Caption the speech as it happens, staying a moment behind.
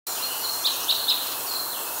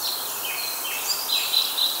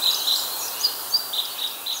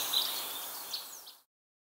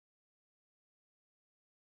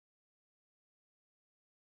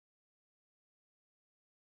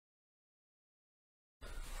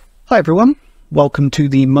Hi everyone, welcome to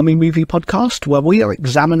the Mummy Movie Podcast, where we are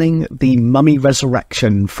examining The Mummy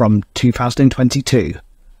Resurrection from 2022.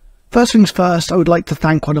 First things first, I would like to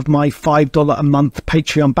thank one of my $5 a month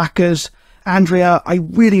Patreon backers, Andrea. I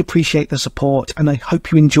really appreciate the support and I hope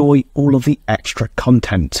you enjoy all of the extra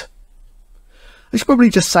content. I should probably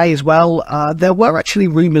just say as well, there were actually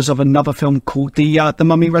rumours of another film called The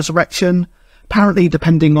Mummy Resurrection. Apparently,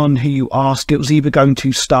 depending on who you ask, it was either going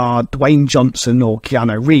to star Dwayne Johnson or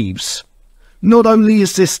Keanu Reeves. Not only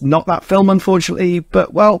is this not that film, unfortunately,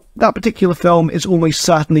 but, well, that particular film is almost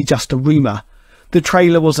certainly just a rumour. The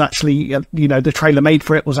trailer was actually, the trailer made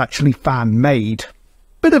for it was actually fan-made.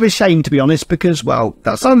 Bit of a shame, to be honest, because, well,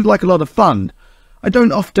 that sounded like a lot of fun. I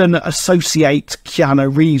don't often associate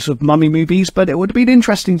Keanu Reeves with mummy movies, but it would have been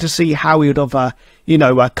interesting to see how he would have,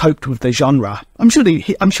 coped with the genre. I'm sure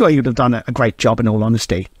he would have done a great job, in all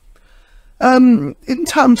honesty. In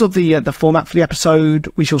terms of the format for the episode,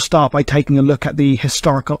 we shall start by taking a look at the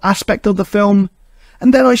historical aspect of the film,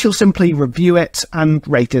 and then I shall simply review it and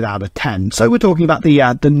rate it out of 10. So we're talking about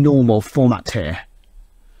the normal format here.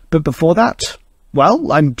 But before that,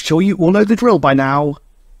 well, I'm sure you all know the drill by now.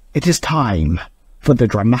 It is time for the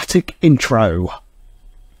dramatic intro.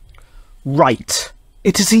 Right,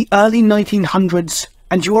 it is the early 1900s,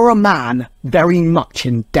 and you are a man very much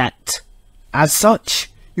in debt. As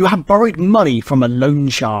such, you have borrowed money from a loan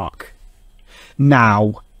shark.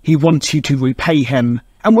 Now, he wants you to repay him,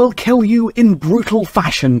 and will kill you in brutal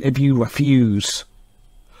fashion if you refuse.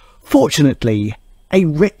 Fortunately, a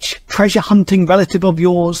rich treasure-hunting relative of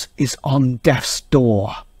yours is on death's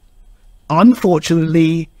door.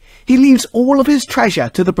 Unfortunately, he leaves all of his treasure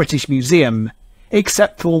to the British Museum,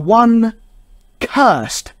 except for one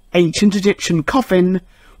cursed ancient Egyptian coffin,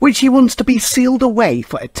 which he wants to be sealed away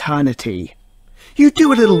for eternity. You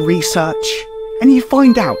do a little research, and you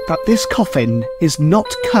find out that this coffin is not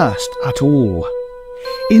cursed at all.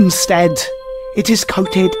 Instead, it is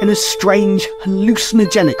coated in a strange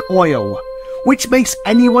hallucinogenic oil, which makes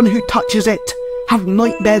anyone who touches it have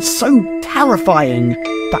nightmares so terrifying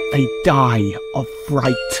that they die of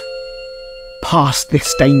fright. Past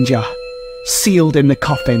this danger, sealed in the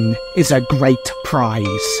coffin is a great prize.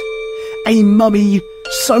 A mummy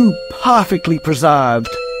so perfectly preserved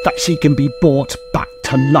that she can be brought back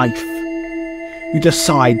to life. You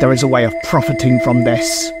decide there is a way of profiting from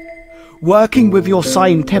this. Working with your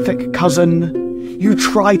scientific cousin, you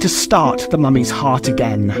try to start the mummy's heart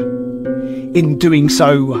again. In doing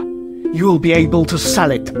so, you will be able to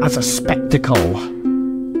sell it as a spectacle.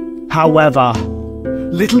 However,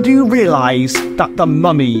 little do you realise that the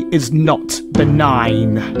mummy is not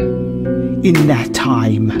benign. In their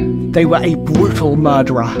time, they were a brutal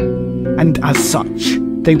murderer, and as such,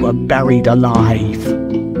 they were buried alive.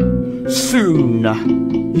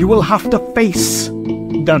 Soon, you will have to face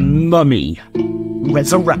the Mummy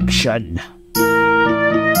Resurrection.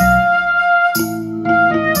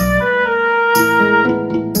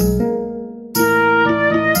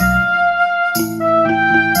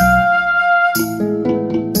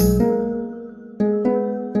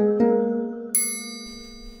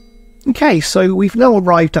 Okay, so we've now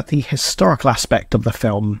arrived at the historical aspect of the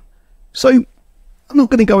film. So, I'm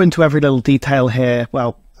not going to go into every little detail here,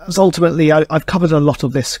 well, as ultimately I've covered a lot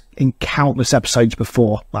of this in countless episodes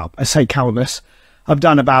before. Well, I say countless. I've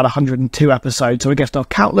done about 102 episodes, so I guess not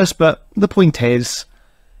countless, but the point is,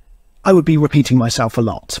 I would be repeating myself a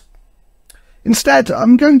lot. Instead,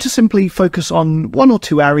 I'm going to simply focus on one or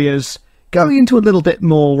two areas, going into a little bit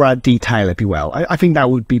more detail, if you will. I think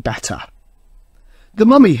that would be better. The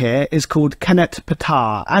mummy here is called Kennet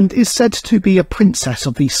Ptah and is said to be a princess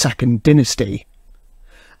of the Second Dynasty.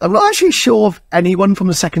 I'm not actually sure if anyone from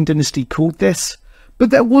the Second Dynasty called this, but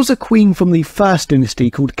there was a queen from the First Dynasty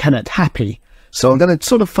called Kennet Happy, so I'm going to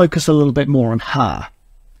sort of focus a little bit more on her.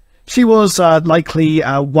 She was likely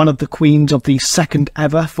one of the queens of the second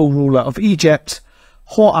ever full ruler of Egypt,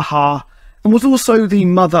 Hor-Aha, and was also the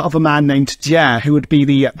mother of a man named Djer, who would be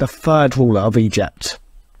the third ruler of Egypt.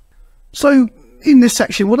 So, in this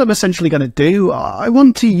section, what I'm essentially going to do, I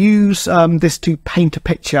want to use this to paint a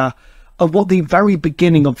picture of what the very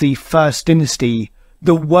beginning of the First Dynasty,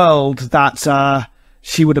 the world that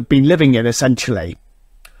she would have been living in, essentially.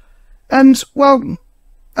 And, well,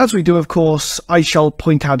 as we do, of course, I shall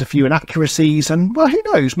point out a few inaccuracies, and, well, who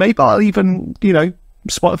knows, maybe I'll even,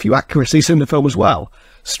 spot a few accuracies in the film as well.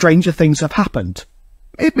 Stranger things have happened.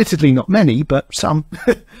 Admittedly, not many, but some.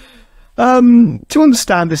 To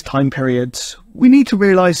understand this time period, we need to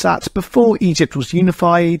realise that before Egypt was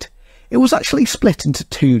unified, it was actually split into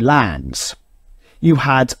two lands. You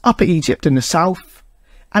had Upper Egypt in the south,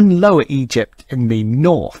 and Lower Egypt in the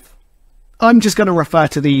north. I'm just going to refer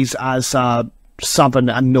to these as southern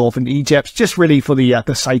and northern Egypt, just really for the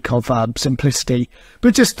sake of simplicity.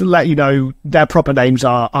 But just to let you know, their proper names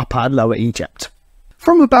are Upper and Lower Egypt.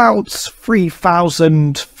 From about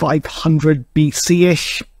 3500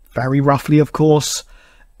 BC-ish, very roughly of course,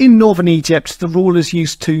 in northern Egypt, the rulers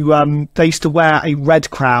used to wear a red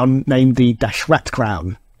crown named the Deshret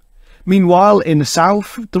crown. Meanwhile, in the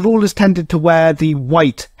south, the rulers tended to wear the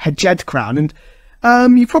white Hejed crown,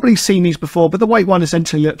 and you've probably seen these before, but the white one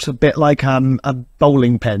essentially looks a bit like a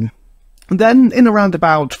bowling pin. And then, in around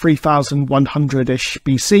about 3100-ish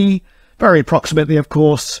BC, very approximately of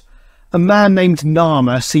course, a man named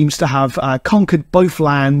Narmer seems to have conquered both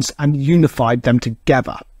lands and unified them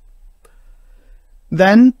together.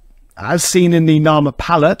 Then, as seen in the Narmer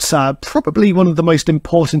palettes, probably one of the most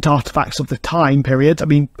important artifacts of the time period, I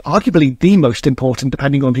mean, arguably the most important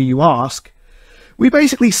depending on who you ask, we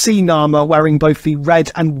basically see Narmer wearing both the red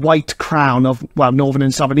and white crown of, well, northern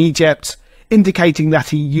and southern Egypt, indicating that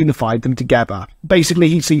he unified them together. Basically,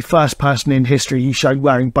 he's the first person in history he's shown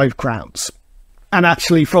wearing both crowns. And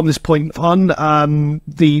actually, from this point on,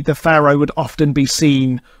 the pharaoh would often be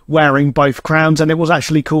seen wearing both crowns, and it was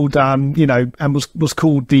actually called, and was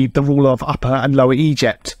called the ruler of Upper and Lower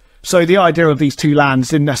Egypt. So the idea of these two lands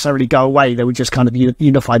didn't necessarily go away; they were just kind of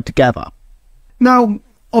unified together. Now,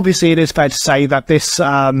 obviously, it is fair to say that this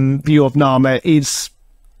view of Narmer is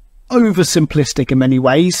oversimplistic in many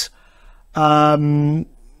ways.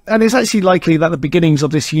 And it's actually likely that the beginnings of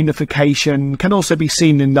this unification can also be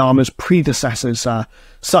seen in Narmer's predecessors,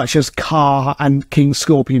 such as Ka and King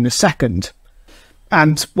Scorpion II.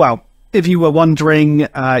 And, well, if you were wondering,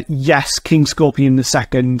 yes, King Scorpion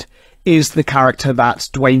II is the character that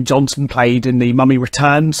Dwayne Johnson played in The Mummy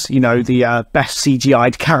Returns, you know, the best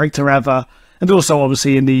CGI'd character ever, and also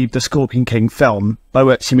obviously in the Scorpion King film, by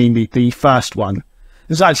which I mean the first one.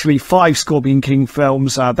 There's actually 5 Scorpion King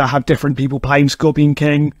films that have different people playing Scorpion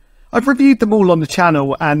King. I've reviewed them all on the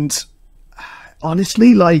channel, and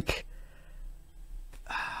honestly, like,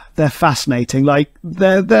 they're fascinating. Like,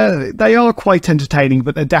 they are quite entertaining,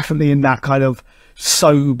 but they're definitely in that kind of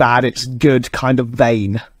so bad it's good kind of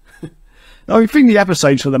vein. I think the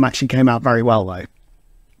episodes for them actually came out very well, though.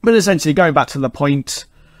 But essentially, going back to the point,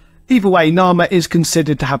 either way, Narmer is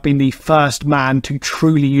considered to have been the first man to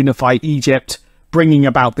truly unify Egypt, bringing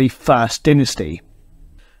about the first dynasty.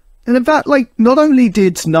 And in fact, like, not only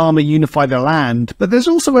did Narmer unify the land, but there's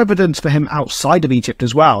also evidence for him outside of Egypt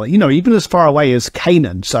as well, you know, even as far away as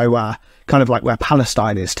Canaan, so kind of like where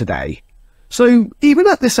Palestine is today. So even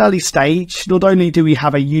at this early stage, not only do we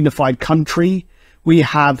have a unified country, we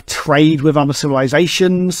have trade with other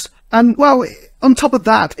civilizations, and, well, on top of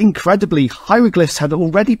that, incredibly, hieroglyphs had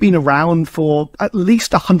already been around for at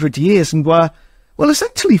least 100 years and were, well,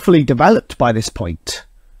 essentially fully developed by this point.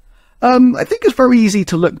 I think it's very easy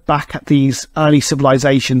to look back at these early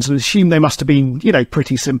civilizations and assume they must have been, you know,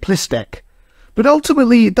 pretty simplistic. But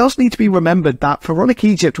ultimately, it does need to be remembered that pharaonic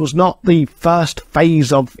Egypt was not the first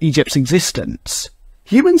phase of Egypt's existence.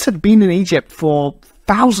 Humans had been in Egypt for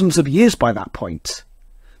thousands of years by that point.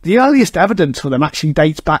 The earliest evidence for them actually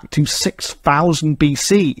dates back to 6000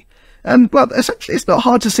 BC. And, well, essentially it's not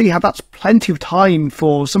hard to see how that's plenty of time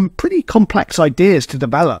for some pretty complex ideas to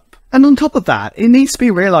develop. And on top of that, it needs to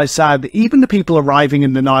be realised that even the people arriving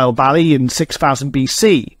in the Nile Valley in 6000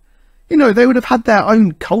 BC, you know, they would have had their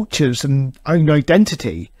own cultures and own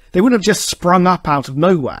identity. They wouldn't have just sprung up out of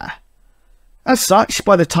nowhere. As such,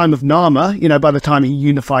 by the time of Narmer, you know, by the time he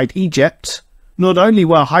unified Egypt, not only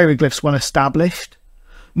were hieroglyphs well established,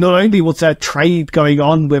 not only was there trade going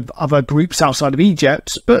on with other groups outside of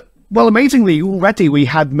Egypt, but, well, amazingly, already we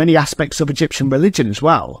had many aspects of Egyptian religion as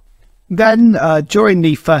well. Then, during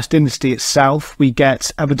the First Dynasty itself, we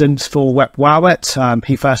get evidence for Wep-Wawet.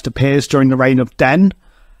 He first appears during the reign of Den.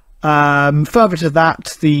 Further to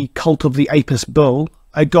that, the cult of the Apis bull,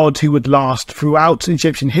 a god who would last throughout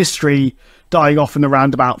Egyptian history, dying off in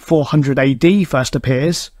around about 400 AD, first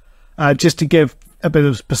appears. Just to give a bit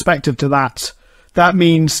of perspective to that, that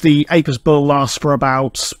means the Apis bull lasts for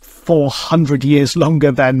about 400 years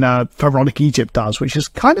longer than pharaonic Egypt does, which is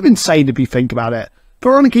kind of insane if you think about it.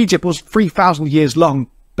 Pharaonic Egypt was 3,000 years long,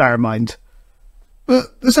 bear in mind. But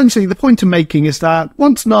essentially, the point I'm making is that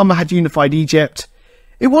once Narmer had unified Egypt,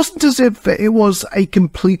 it wasn't as if it was a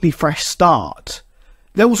completely fresh start.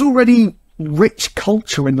 There was already rich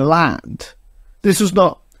culture in the land. That's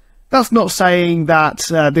not saying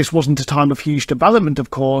that this wasn't a time of huge development, of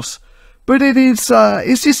course, but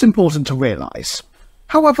it's just important to realise.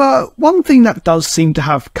 However, one thing that does seem to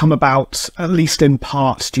have come about, at least in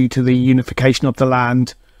part due to the unification of the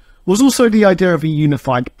land, was also the idea of a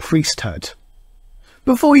unified priesthood.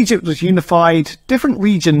 Before Egypt was unified, different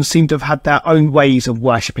regions seem to have had their own ways of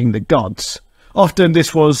worshipping the gods. Often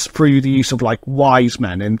this was through the use of wise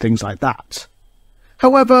men and things like that.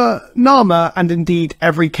 However, Narmer, and indeed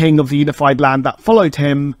every king of the unified land that followed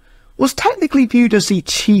him, was technically viewed as the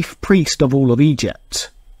chief priest of all of Egypt.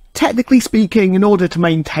 Technically speaking, in order to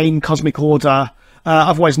maintain cosmic order,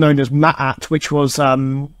 otherwise known as Ma'at, which was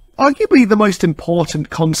arguably the most important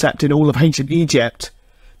concept in all of ancient Egypt,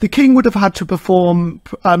 the king would have had to perform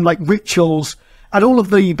rituals at all of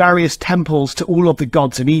the various temples to all of the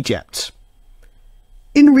gods in Egypt.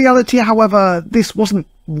 In reality, however, this wasn't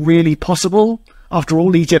really possible. After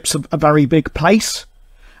all, Egypt's a very big place.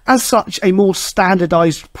 As such, a more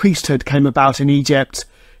standardised priesthood came about in Egypt,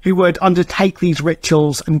 who would undertake these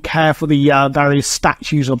rituals and care for the various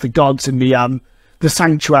statues of the gods in the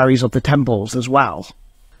sanctuaries of the temples as well.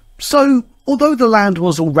 So, although the land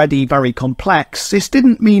was already very complex, this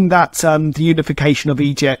didn't mean that the unification of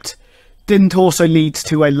Egypt didn't also lead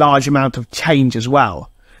to a large amount of change as well.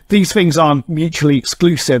 These things aren't mutually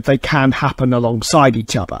exclusive, they can happen alongside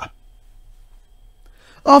each other.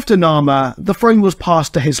 After Narmer, the throne was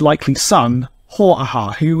passed to his likely son,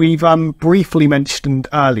 Hor-Aha, who we've briefly mentioned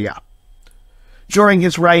earlier. During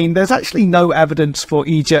his reign, there's actually no evidence for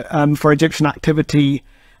Egyptian activity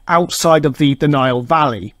outside of the Nile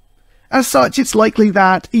Valley. As such, it's likely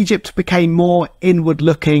that Egypt became more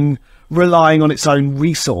inward-looking, relying on its own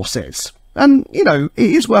resources. And, it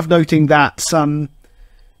is worth noting that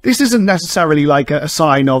this isn't necessarily a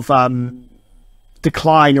sign of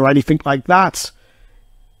decline or anything like that.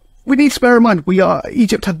 We need to bear in mind,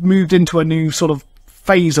 Egypt had moved into a new sort of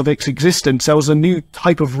phase of its existence. There was a new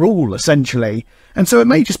type of rule, essentially. And so it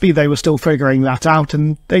may just be they were still figuring that out,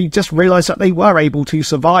 and they just realised that they were able to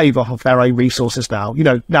survive off of their own resources now,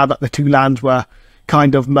 now that the two lands were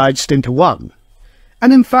kind of merged into one.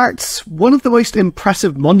 And in fact, one of the most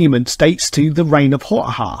impressive monuments dates to the reign of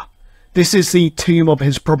Hor-Aha. This is the tomb of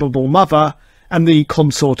his probable mother and the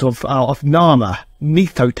consort of Narmer,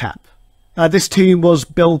 Nethotep. This tomb was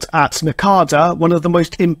built at Nakada, one of the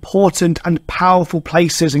most important and powerful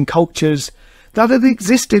places and cultures that had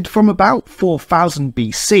existed from about 4000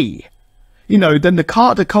 BC. The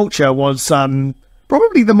Nakada culture was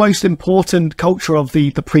probably the most important culture of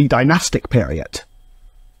the pre-dynastic period.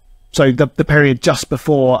 So the period just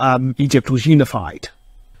before Egypt was unified.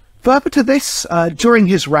 Further to this, during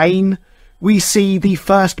his reign, we see the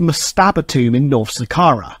first mastaba tomb in North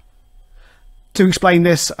Saqqara. To explain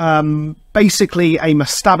this, basically a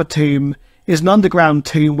mastaba tomb is an underground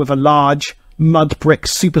tomb with a large mud brick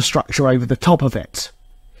superstructure over the top of it.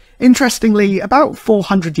 Interestingly, about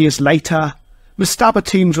 400 years later, mastaba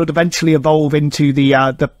tombs would eventually evolve into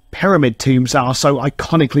the pyramid tombs that are so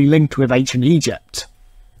iconically linked with ancient Egypt.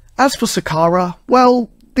 As for Saqqara, well,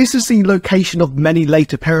 this is the location of many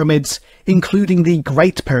later pyramids, including the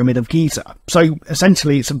Great Pyramid of Giza. So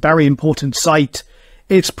essentially it's a very important site.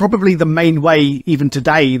 It's probably the main way, even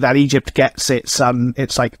today, that Egypt gets its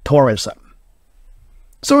tourism.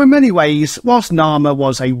 So in many ways, whilst Narmer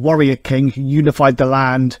was a warrior king who unified the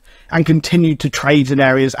land and continued to trade in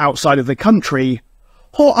areas outside of the country,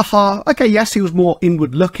 Hor-Aha, okay, yes, he was more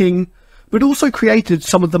inward-looking, but also created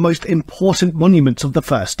some of the most important monuments of the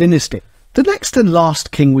First Dynasty. The next and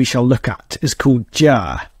last king we shall look at is called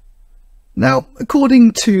Djer. Now,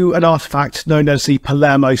 according to an artifact known as the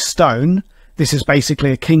Palermo Stone, this is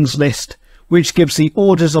basically a king's list, which gives the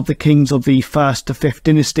orders of the kings of the 1st to 5th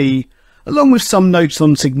dynasty, along with some notes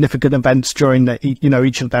on significant events during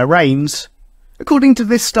each of their reigns. According to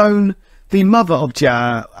this stone, the mother of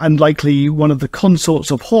Djer, and likely one of the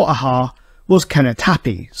consorts of Hor-Aha, was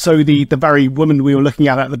Kenetapi, so the very woman we were looking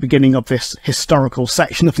at the beginning of this historical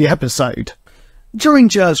section of the episode. During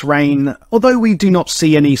Djer's reign, although we do not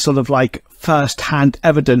see any sort of first-hand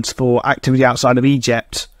evidence for activity outside of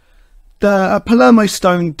Egypt, the Palermo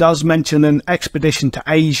Stone does mention an expedition to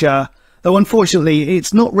Asia, though unfortunately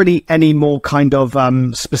it's not really any more kind of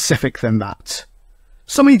specific than that.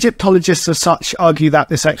 Some Egyptologists as such argue that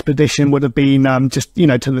this expedition would have been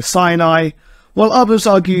to the Sinai, while others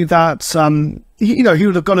argue that he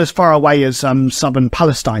would have gone as far away as southern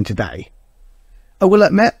Palestine today. I will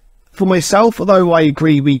admit, for myself, although I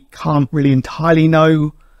agree we can't really entirely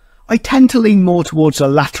know, I tend to lean more towards the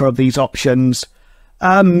latter of these options,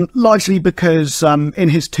 largely because in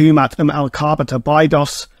his tomb at Al-Kaaba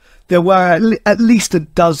Abydos, there were at least a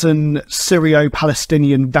dozen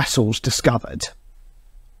Syro-Palestinian vessels discovered.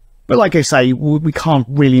 But like I say, we can't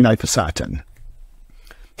really know for certain.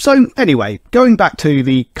 So anyway, going back to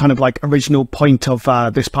the kind of original point of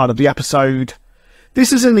this part of the episode,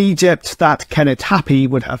 this is an Egypt that Kenetapi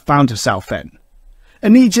would have found herself in.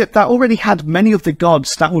 An Egypt that already had many of the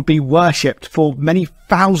gods that would be worshipped for many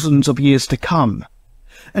thousands of years to come.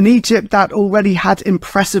 An Egypt that already had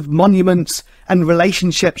impressive monuments and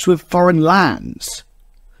relationships with foreign lands.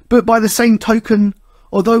 But by the same token,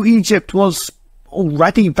 although Egypt was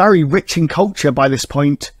already very rich in culture by this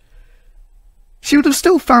point, she would have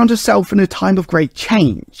still found herself in a time of great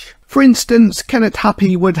change. For instance,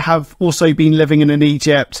 Hapi would have also been living in an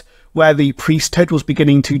Egypt where the priesthood was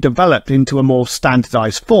beginning to develop into a more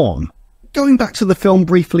standardised form. Going back to the film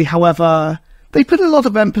briefly, however, they put a lot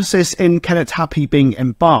of emphasis in Hapi being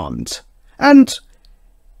embalmed. And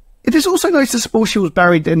it is also noticeable she was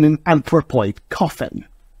buried in an anthropoid coffin.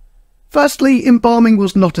 Firstly, embalming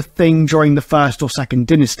was not a thing during the First or Second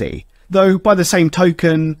Dynasty, though by the same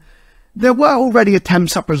token, there were already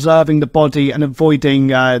attempts at preserving the body and avoiding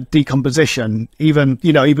decomposition, even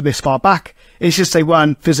this far back. It's just they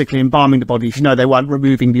weren't physically embalming the bodies, they weren't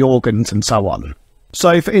removing the organs and so on.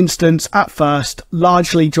 So, for instance, at first,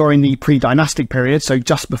 largely during the pre-dynastic period, so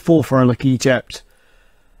just before Pharaonic Egypt,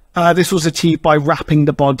 this was achieved by wrapping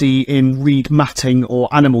the body in reed matting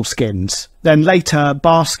or animal skins. Then later,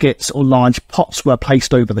 baskets or large pots were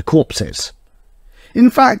placed over the corpses. In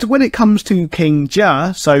fact, when it comes to King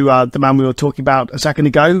Djer, so the man we were talking about a second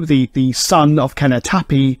ago, the son of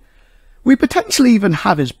Hapi, we potentially even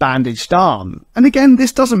have his bandaged arm. And again,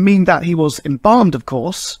 this doesn't mean that he was embalmed, of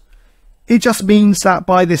course. It just means that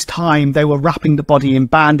by this time they were wrapping the body in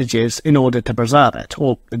bandages in order to preserve it,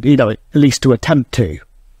 or, at least to attempt to.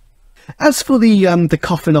 As for the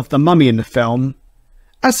coffin of the mummy in the film,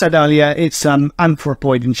 as said earlier, it's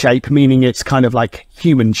anthropoid in shape, meaning it's kind of like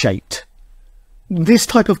human-shaped. This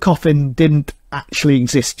type of coffin didn't actually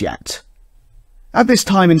exist yet. At this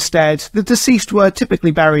time, instead, the deceased were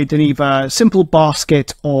typically buried in either simple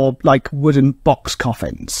basket or like wooden box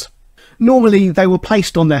coffins. Normally, they were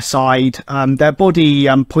placed on their side, their body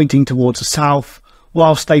pointing towards the south,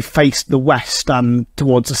 whilst they faced the west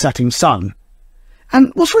towards the setting sun.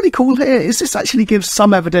 And what's really cool here is this actually gives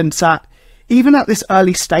some evidence that, even at this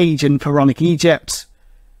early stage in Pharaonic Egypt,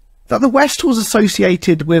 that the West was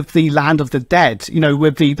associated with the land of the dead,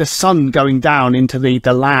 with the sun going down into the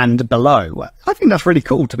land below. I think that's really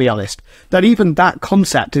cool, to be honest, that even that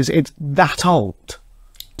concept it's that old.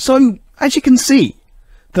 So, as you can see,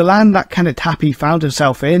 the land that Hapi found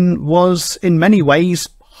herself in was, in many ways,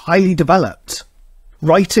 highly developed.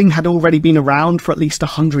 Writing had already been around for at least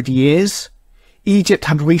 100 years. Egypt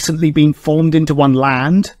had recently been formed into one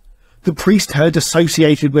land. The priesthood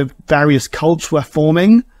associated with various cults were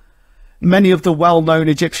forming. Many of the well-known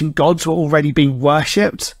Egyptian gods were already being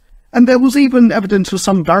worshipped, and there was even evidence of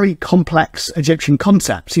some very complex Egyptian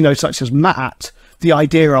concepts, such as Ma'at, the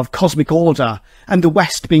idea of cosmic order, and the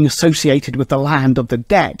West being associated with the land of the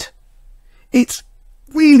dead. It's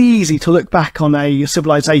really easy to look back on a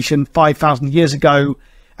civilization 5,000 years ago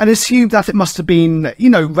and assume that it must have been,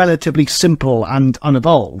 relatively simple and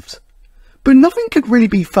unevolved. But nothing could really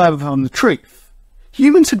be further from the truth.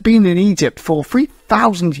 Humans had been in Egypt for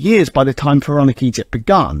 3,000 years by the time Pharaonic Egypt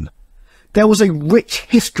begun. There was a rich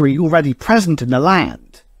history already present in the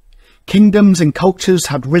land. Kingdoms and cultures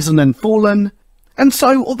had risen and fallen, and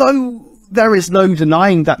so although there is no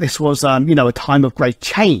denying that this was, a time of great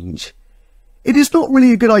change, it is not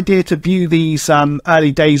really a good idea to view these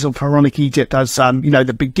early days of Pharaonic Egypt as,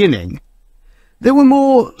 the beginning. They were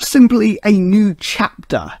more simply a new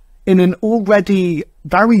chapter in an already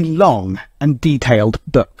very long and detailed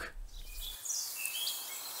book.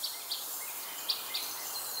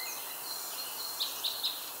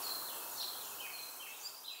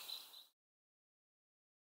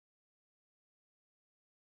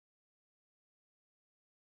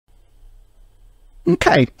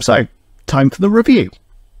 Okay, so time for the review.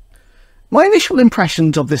 My initial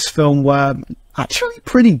impressions of this film were actually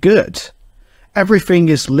pretty good. Everything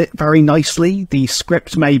is lit very nicely. The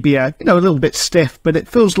script may be a little bit stiff, but it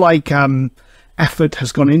feels like effort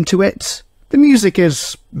has gone into it. The music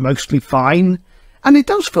is mostly fine, and it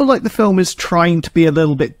does feel like the film is trying to be a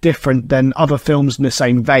little bit different than other films in the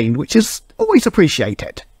same vein, which is always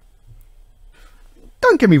appreciated.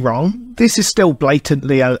 Don't get me wrong, this is still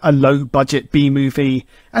blatantly a low-budget B-movie,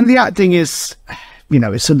 and the acting is,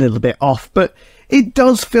 it's a little bit off, but it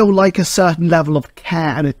does feel like a certain level of care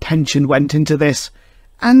and attention went into this,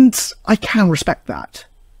 and I can respect that.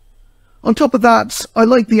 On top of that, I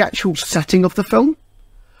like the actual setting of the film.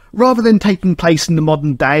 Rather than taking place in the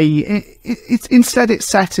modern day, instead it's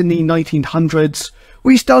set in the 1900s,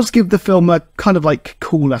 which does give the film a kind of like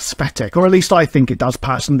cool aesthetic, or at least I think it does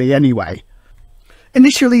personally anyway.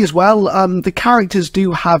 Initially as well, the characters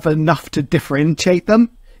do have enough to differentiate them.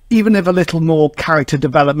 even if a little more character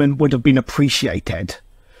development would have been appreciated.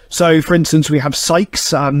 So, for instance, we have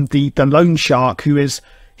Sykes, the loan shark,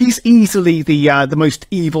 he's easily the most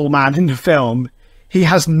evil man in the film. He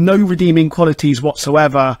has no redeeming qualities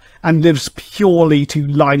whatsoever and lives purely to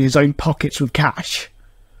line his own pockets with cash.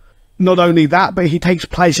 Not only that, but he takes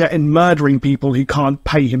pleasure in murdering people who can't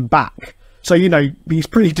pay him back. So, you know, he's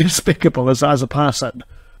pretty despicable as a person.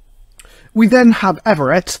 We then have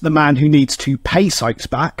Everett, the man who needs to pay Sykes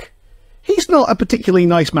back. He's not a particularly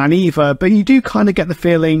nice man either, but you do kind of get the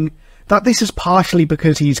feeling that this is partially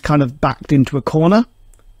because he's kind of backed into a corner.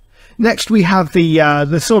 Next we have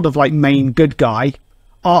the sort of like main good guy,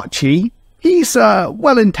 Archie. He's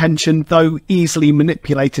well-intentioned, though easily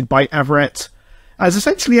manipulated by Everett, as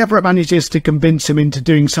essentially Everett manages to convince him into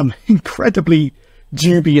doing some incredibly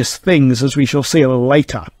dubious things, as we shall see a little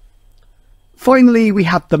later. Finally, we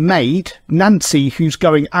have the maid, Nancy, who's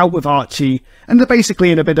going out with Archie, and they're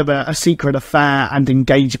basically in a bit of a secret affair and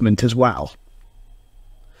engagement as well.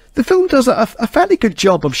 The film does a fairly good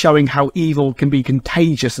job of showing how evil can be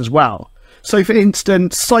contagious as well. So, for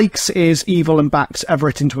instance, Sykes is evil and backs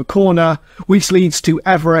Everett into a corner, which leads to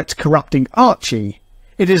Everett corrupting Archie.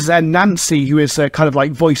 It is then Nancy who is a kind of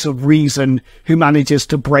like voice of reason who manages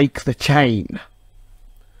to break the chain.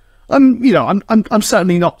 You know, I'm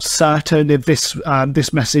certainly not certain if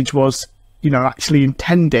this message was, you know, actually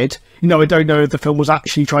intended. You know, I don't know if the film was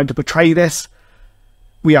actually trying to portray this.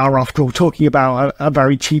 We are, after all, talking about a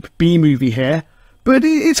very cheap B-movie here. But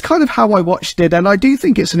it's kind of how I watched it, and I do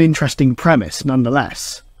think it's an interesting premise,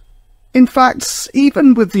 nonetheless. In fact,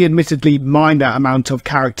 even with the admittedly minor amount of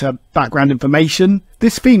character background information,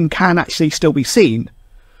 this theme can actually still be seen.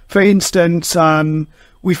 For instance,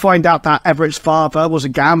 we find out that Everett's father was a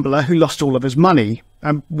gambler who lost all of his money.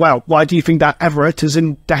 Well, why do you think that Everett is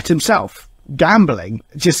in debt himself? Gambling.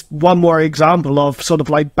 Just one more example of sort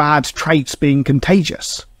of like bad traits being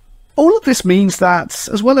contagious. All of this means that,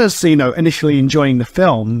 as well as, you know, initially enjoying the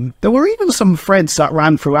film, there were even some threads that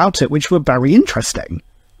ran throughout it which were very interesting.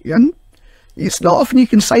 And it's not often you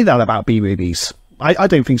can say that about B-movies. I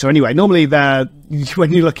don't think so anyway. Normally,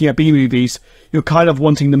 when you're looking at B-movies, you're kind of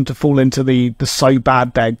wanting them to fall into the so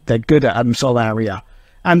bad they're good at them sort of area.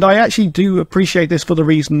 And I actually do appreciate this for the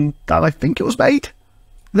reason that I think it was made.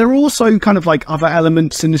 There are also kind of like other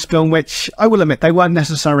elements in this film which, I will admit, they weren't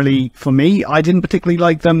necessarily for me. I didn't particularly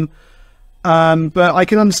like them. But I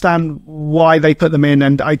can understand why they put them in,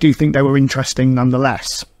 and I do think they were interesting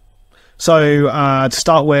nonetheless. So, to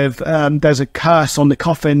start with, there's a curse on the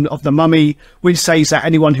coffin of the mummy, which says that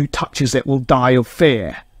anyone who touches it will die of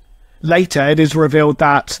fear. Later, it is revealed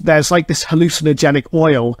that there's like this hallucinogenic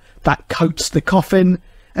oil that coats the coffin,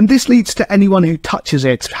 and this leads to anyone who touches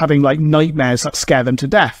it having like nightmares that scare them to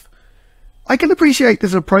death. I can appreciate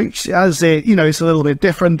this approach, as it, you know, it's a little bit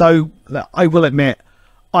different, though I will admit,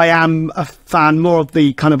 I am a fan more of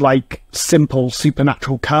the kind of like simple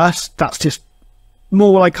supernatural curse. That's just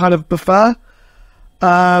more what I kind of prefer.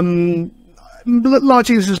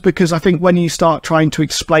 Largely this is because I think when you start trying to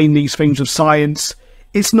explain these things with science,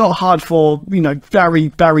 it's not hard for, you know, very,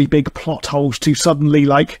 very big plot holes to suddenly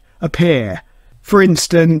like appear. For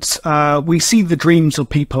instance, we see the dreams of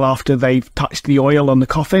people after they've touched the oil on the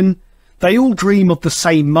coffin. They all dream of the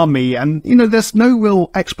same mummy, and, you know, there's no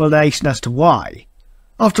real explanation as to why.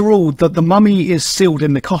 After all, the mummy is sealed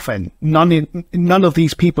in the coffin. None of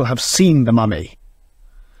these people have seen the mummy.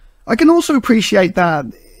 I can also appreciate that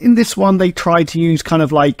in this one they tried to use kind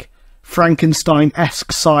of like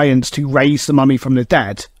Frankenstein-esque science to raise the mummy from the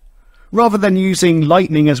dead. Rather than using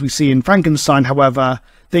lightning as we see in Frankenstein, however,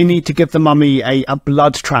 they need to give the mummy a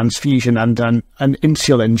blood transfusion and an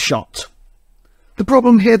insulin shot. The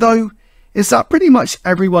problem here, though, is that pretty much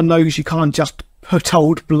everyone knows you can't just put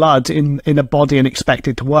old blood in a body and expect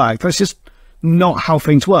it to work. That's just not how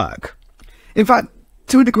things work. In fact,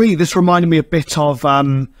 to a degree, this reminded me a bit of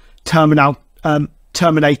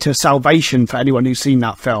Terminator Salvation, for anyone who's seen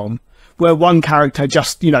that film, where one character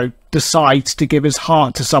just, you know, decides to give his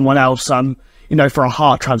heart to someone else, you know, for a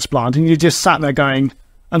heart transplant, and you just sat there going,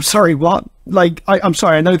 I'm sorry, what? Like, I'm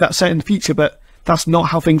sorry, I know that's set in the future, but that's not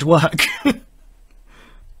how things work.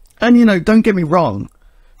 And, you know, don't get me wrong,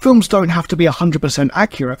 films don't have to be 100%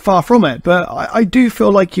 accurate, far from it, but I do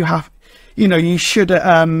feel like you have, you know, you should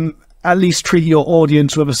at least treat your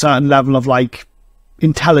audience with a certain level of, like,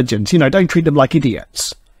 intelligence. You know, don't treat them like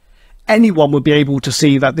idiots. Anyone would be able to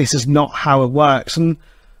see that this is not how it works, and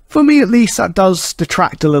for me at least that does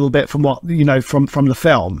detract a little bit from what, you know, from the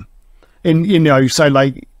film. You know, so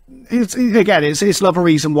like, it's another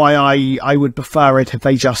reason why I would prefer it if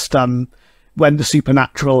they just went the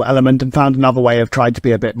supernatural element and found another way of trying to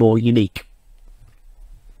be a bit more unique.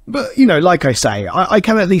 But, you know, like I say, I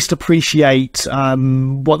can at least appreciate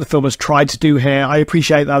what the film has tried to do here. I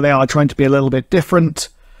appreciate that they are trying to be a little bit different.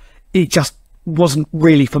 It just wasn't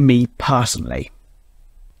really for me personally.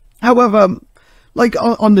 However, like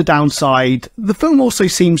on the downside, the film also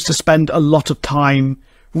seems to spend a lot of time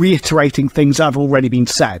reiterating things that have already been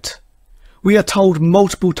said. We are told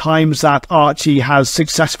multiple times that Archie has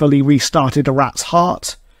successfully restarted a rat's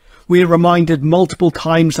heart. We are reminded multiple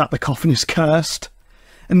times that the coffin is cursed.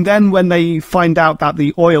 And then when they find out that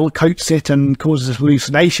the oil coats it and causes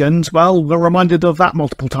hallucinations, well, we're reminded of that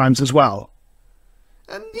multiple times as well.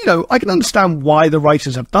 And, you know, I can understand why the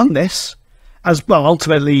writers have done this. As well,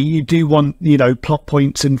 ultimately, you do want, you know, plot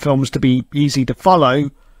points in films to be easy to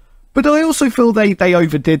follow. But I also feel they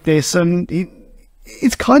overdid this, and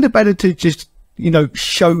it's kind of better to just, you know,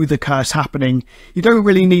 show the curse happening. You don't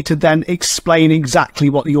really need to then explain exactly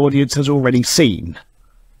what the audience has already seen.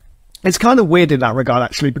 It's kind of weird in that regard,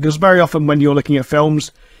 actually, because very often when you're looking at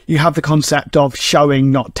films, you have the concept of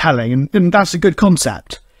showing, not telling, and that's a good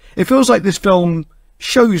concept. It feels like this film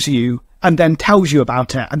shows you and then tells you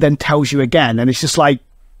about it and then tells you again, and it's just like,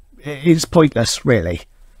 it's pointless, really.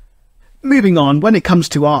 Moving on, when it comes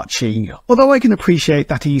to Archie, although I can appreciate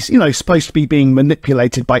that he's, you know, supposed to be being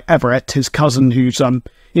manipulated by Everett, his cousin, who's,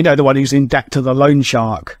 you know, the one who's in debt to the loan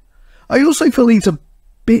shark, I also feel he's a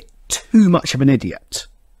bit too much of an idiot.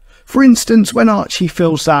 For instance, when Archie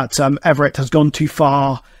feels that Everett has gone too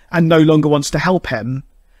far and no longer wants to help him,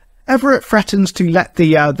 Everett threatens to let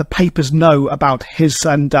the papers know about his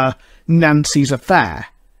and Nancy's affair.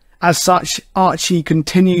 As such, Archie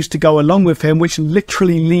continues to go along with him, which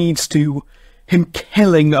literally leads to him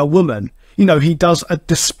killing a woman. You know, he does a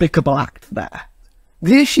despicable act there.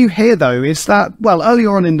 The issue here, though, is that, well,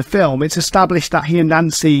 earlier on in the film, it's established that he and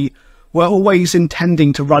Nancy were always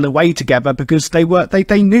intending to run away together because they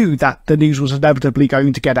knew that the news was inevitably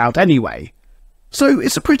going to get out anyway. So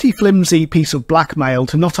it's a pretty flimsy piece of blackmail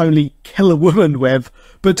to not only kill a woman with,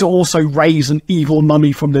 but to also raise an evil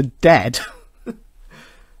mummy from the dead.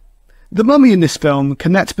 The mummy in this film,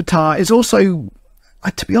 Kanet Batar, is also,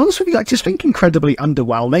 to be honest with you, I just think incredibly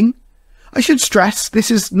underwhelming. I should stress,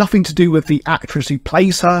 this is nothing to do with the actress who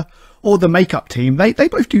plays her or the makeup team. They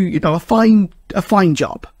both do, you know, a fine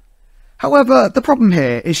job. However, the problem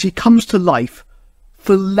here is she comes to life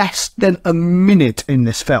for less than a minute in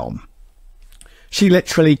this film. She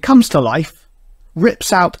literally comes to life,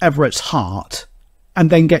 rips out Everett's heart, and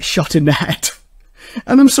then gets shot in the head.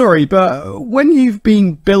 And I'm sorry, but when you've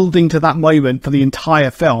been building to that moment for the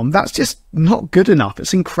entire film, that's just not good enough.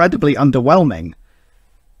 It's incredibly underwhelming.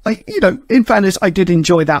 Like, you know, in fairness, I did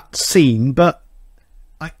enjoy that scene, but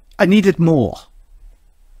I needed more.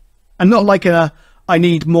 And not like I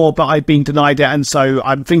need more, but I've been denied it, and so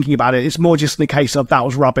I'm thinking about it. It's more just in the case of that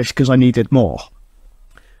was rubbish because I needed more.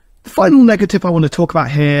 The final negative I want to talk about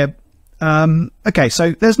here, okay,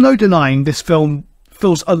 so there's no denying this film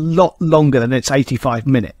feels a lot longer than its 85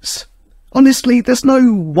 minutes. Honestly, there's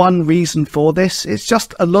no one reason for this. It's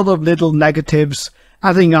just a lot of little negatives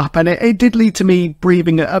adding up, and it did lead to me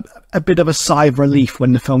breathing a bit of a sigh of relief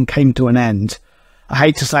when the film came to an end. I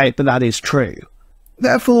hate to say it, but that is true.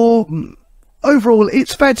 Therefore, overall,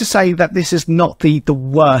 it's fair to say that this is not the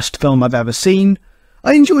worst film I've ever seen.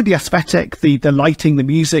 I enjoyed the aesthetic, the lighting, the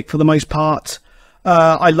music for the most part.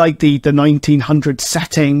 I like the 1900s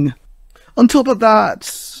setting. On top of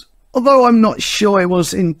that, although I'm not sure it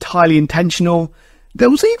was entirely intentional, there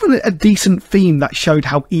was even a decent theme that showed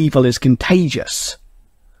how evil is contagious.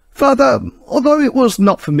 Further, although it was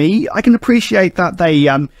not for me, I can appreciate that they,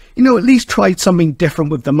 you know, at least tried something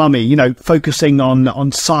different with the mummy, you know, focusing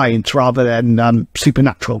on science rather than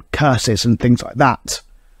supernatural curses and things like that.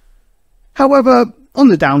 However, on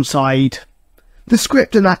the downside, the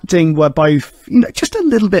script and acting were both, you know, just a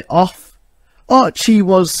little bit off. Archie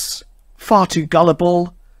was far too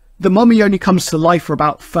gullible. The mummy only comes to life for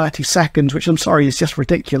about 30 seconds, which I'm sorry is just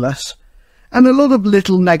ridiculous. And a lot of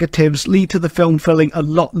little negatives lead to the film feeling a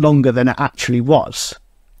lot longer than it actually was.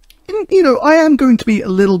 And, you know, I am going to be a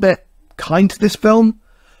little bit kind to this film.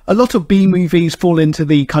 A lot of B-movies fall into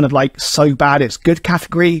the kind of like so bad it's good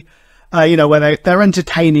category, you know, where they're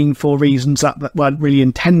entertaining for reasons that weren't really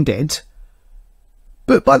intended.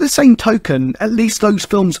 But by the same token, at least those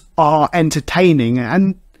films are entertaining,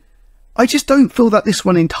 and I just don't feel that this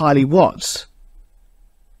one entirely was.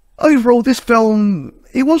 Overall, this film,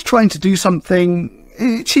 it was trying to do something,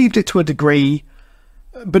 it achieved it to a degree,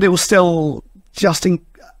 but it was still just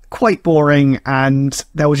quite boring, and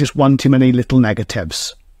there was just one too many little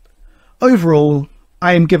negatives. Overall,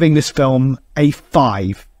 I am giving this film a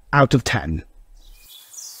 5 out of 10.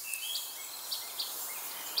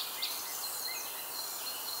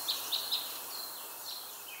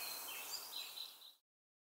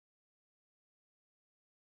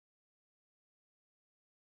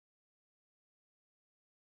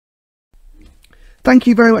 thank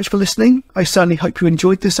you very much for listening. I certainly hope you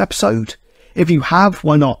enjoyed this episode. If you have,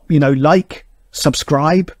 why not, like,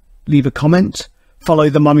 subscribe, leave a comment, follow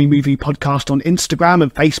the Mummy Movie Podcast on Instagram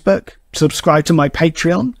and Facebook, subscribe to my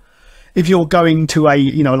Patreon. If you're going to a,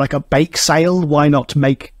 like a bake sale, why not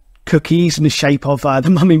make cookies in the shape of the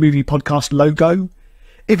Mummy Movie Podcast logo?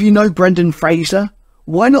 If you know Brendan Fraser,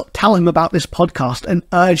 why not tell him about this podcast and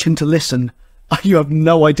urge him to listen? You have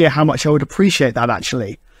no idea how much I would appreciate that,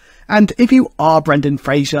 actually. And if you are Brendan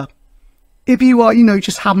Fraser, if you are,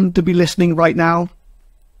 just happen to be listening right now,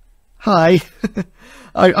 hi.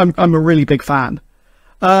 I'm a really big fan.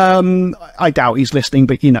 I doubt he's listening,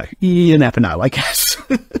 but you never know, I guess.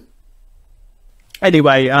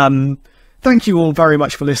 Anyway, thank you all very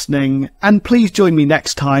much for listening, and please join me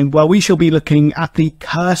next time where we shall be looking at The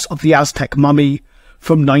Curse of the Aztec Mummy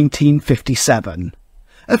from 1957.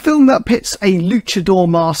 A film that pits a luchador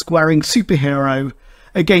mask-wearing superhero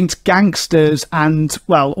against gangsters and,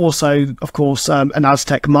 well, also, of course, an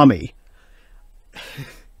Aztec mummy.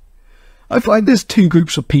 I find there's two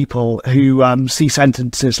groups of people who see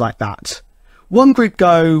sentences like that. One group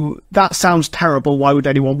go, that sounds terrible, why would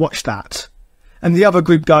anyone watch that? And the other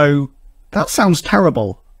group go, that sounds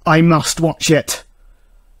terrible, I must watch it.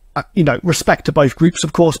 Respect to both groups,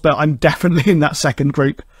 of course, but I'm definitely in that second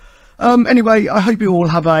group. Anyway, I hope you all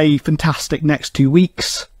have a fantastic next 2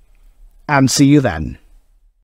 weeks, and see you then.